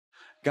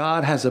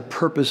God has a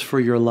purpose for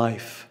your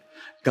life.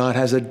 God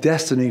has a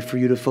destiny for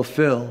you to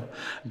fulfill.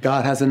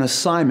 God has an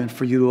assignment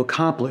for you to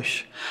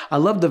accomplish. I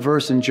love the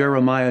verse in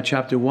Jeremiah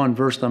chapter 1,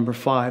 verse number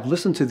 5.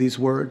 Listen to these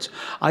words.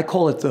 I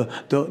call it the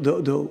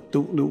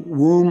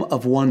womb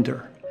of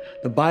wonder.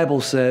 The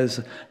Bible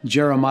says,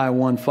 Jeremiah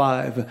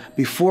 1:5,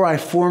 before I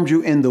formed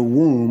you in the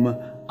womb,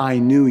 I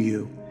knew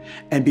you.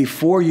 And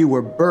before you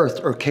were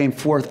birthed or came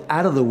forth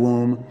out of the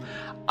womb,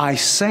 I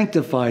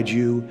sanctified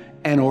you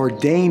and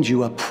ordained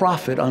you a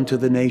prophet unto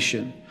the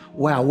nation.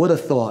 Wow, what a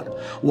thought.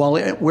 While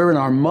we're in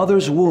our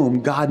mother's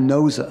womb, God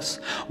knows us.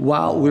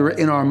 While we were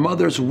in our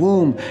mother's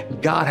womb,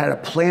 God had a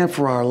plan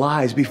for our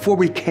lives. Before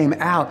we came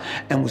out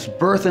and was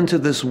birthed into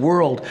this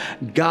world,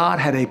 God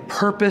had a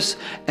purpose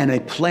and a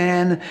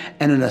plan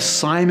and an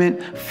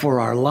assignment for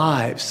our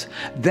lives.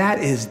 That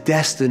is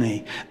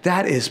destiny.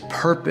 That is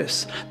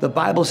purpose. The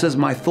Bible says,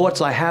 my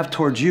thoughts I have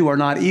towards you are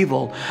not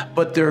evil,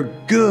 but they're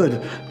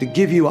good to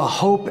give you a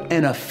hope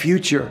and a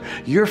future.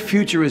 Your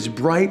future is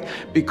bright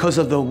because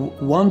of the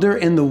wonder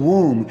in the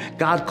womb.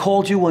 God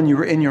called you when you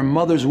were in your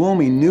mother's womb.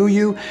 He knew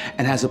you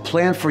and has a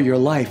plan for your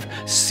life.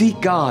 Seek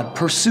God,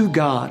 pursue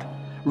God,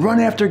 run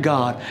after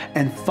God,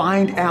 and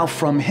find out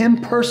from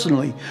Him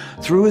personally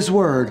through His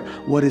Word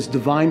what His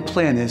divine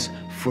plan is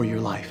for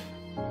your life.